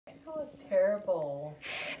Oh, terrible.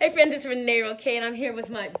 Hey friends, it's Renee Roque and I'm here with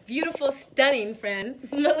my beautiful, stunning friend,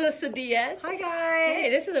 Melissa Diaz. Hi guys. Hey,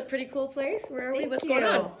 this is a pretty cool place. Where are we? What's Thank going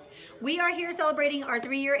on? you. We are here celebrating our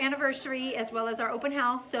 3-year anniversary as well as our open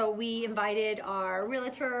house. So we invited our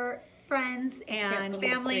realtor friends and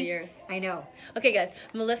family. 3 years. I know. Okay guys,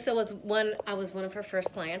 Melissa was one of her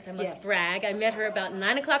first clients. I must Yes. brag. I met her about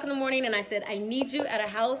 9 o'clock in the morning and I said, I need you at a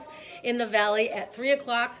house in the valley at 3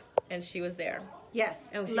 o'clock, and she was there. Yes.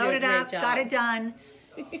 And she Loaded did a great up, job. got it done.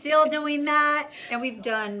 Still doing that, and we've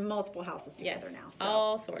done multiple houses together now. So.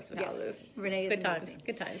 All sorts of Yes. houses. Renee is Good times. amazing.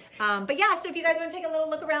 Good times. But yeah, so if you guys want to take a little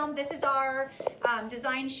look around, this is our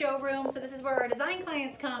design showroom. So this is where our design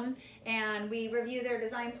clients come and we review their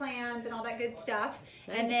design plans and all that good stuff.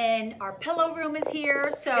 Nice. And then our pillow room is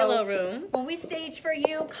here. So Pillow room. when we stage for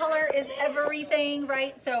you, color is everything,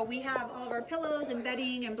 right? So we have all of our pillows and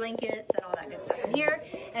bedding and blankets and all that good stuff in here.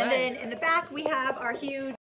 And Right. then in the back we have our huge